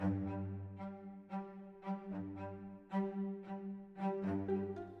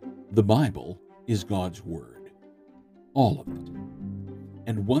The Bible is God's Word, all of it.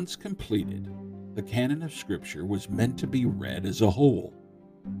 And once completed, the canon of Scripture was meant to be read as a whole.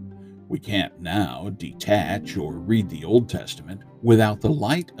 We can't now detach or read the Old Testament without the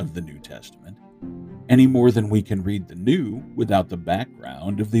light of the New Testament, any more than we can read the New without the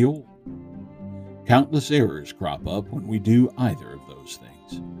background of the Old. Countless errors crop up when we do either of those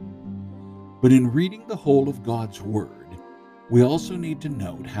things. But in reading the whole of God's Word, we also need to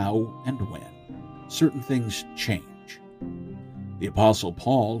note how and when certain things change. The Apostle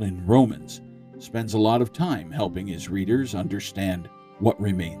Paul in Romans spends a lot of time helping his readers understand what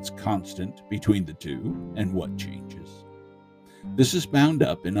remains constant between the two and what changes. This is bound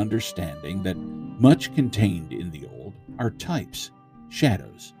up in understanding that much contained in the Old are types,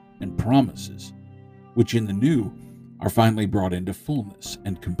 shadows, and promises, which in the New are finally brought into fullness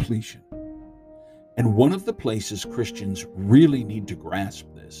and completion. And one of the places Christians really need to grasp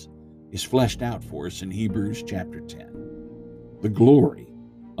this is fleshed out for us in Hebrews chapter 10, the glory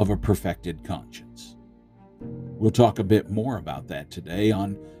of a perfected conscience. We'll talk a bit more about that today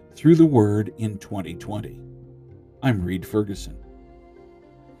on Through the Word in 2020. I'm Reed Ferguson.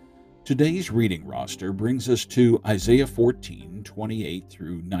 Today's reading roster brings us to Isaiah 14:28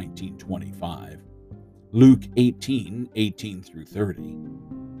 through 19:25, Luke 18:18 through 30,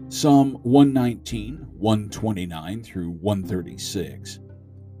 Psalm 119, 129 through 136,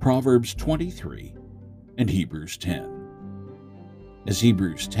 Proverbs 23, and Hebrews 10. As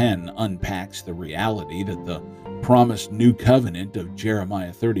Hebrews 10 unpacks the reality that the promised new covenant of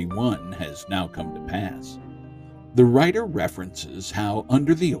Jeremiah 31 has now come to pass, the writer references how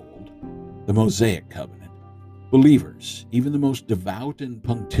under the Old, the Mosaic covenant, believers, even the most devout and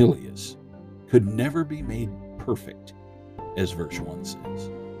punctilious, could never be made perfect, as verse 1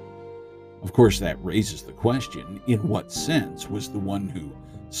 says. Of course, that raises the question, in what sense was the one who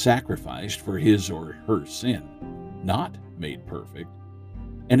sacrificed for his or her sin not made perfect?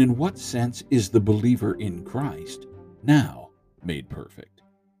 And in what sense is the believer in Christ now made perfect?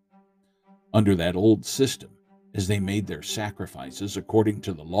 Under that old system, as they made their sacrifices according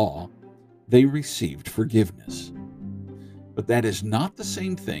to the law, they received forgiveness. But that is not the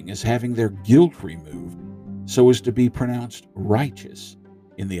same thing as having their guilt removed so as to be pronounced righteous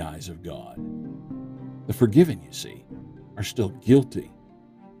in the eyes of God. The forgiven, you see, are still guilty,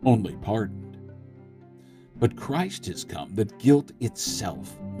 only pardoned. But Christ has come that guilt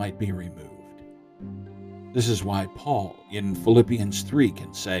itself might be removed. This is why Paul in Philippians 3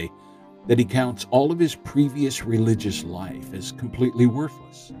 can say that he counts all of his previous religious life as completely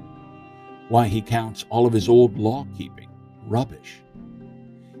worthless, why he counts all of his old law-keeping rubbish.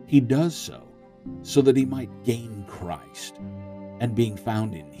 He does so that he might gain Christ, and being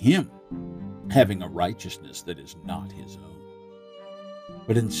found in him, having a righteousness that is not his own,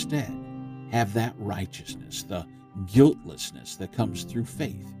 but instead have that righteousness, the guiltlessness that comes through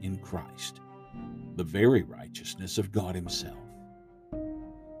faith in Christ, the very righteousness of God himself.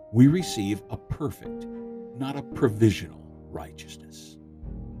 We receive a perfect, not a provisional righteousness.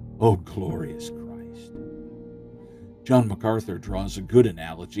 Oh, glorious Christ! John MacArthur draws a good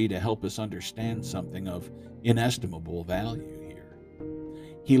analogy to help us understand something of inestimable value here.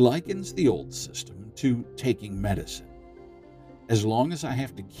 He likens the old system to taking medicine. As long as I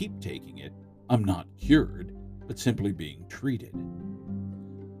have to keep taking it, I'm not cured, but simply being treated.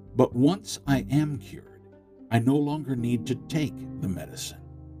 But once I am cured, I no longer need to take the medicine.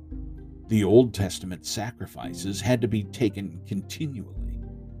 The Old Testament sacrifices had to be taken continually,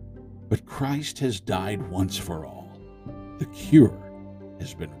 but Christ has died once for all. The cure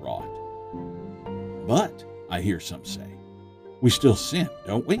has been wrought. But, I hear some say, we still sin,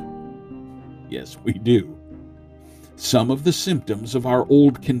 don't we? Yes, we do. Some of the symptoms of our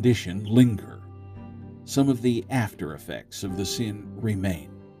old condition linger. Some of the after effects of the sin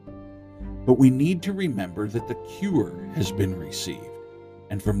remain. But we need to remember that the cure has been received,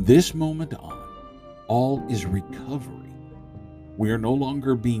 and from this moment on, all is recovery. We are no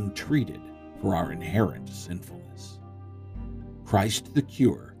longer being treated for our inherent sinfulness. Christ the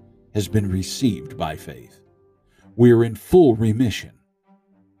cure has been received by faith. We are in full remission.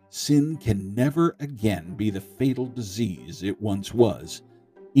 Sin can never again be the fatal disease it once was,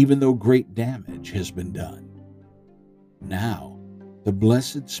 even though great damage has been done. Now, the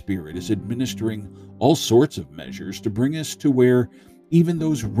blessed Spirit is administering all sorts of measures to bring us to where even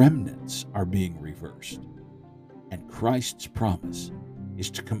those remnants are being reversed. And Christ's promise is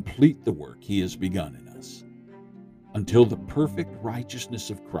to complete the work he has begun in us, until the perfect righteousness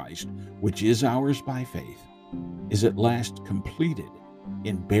of Christ, which is ours by faith, is at last completed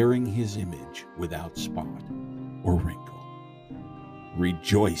in bearing his image without spot or wrinkle.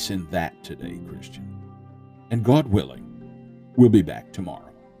 rejoice in that today, Christian. And God willing, we'll be back tomorrow.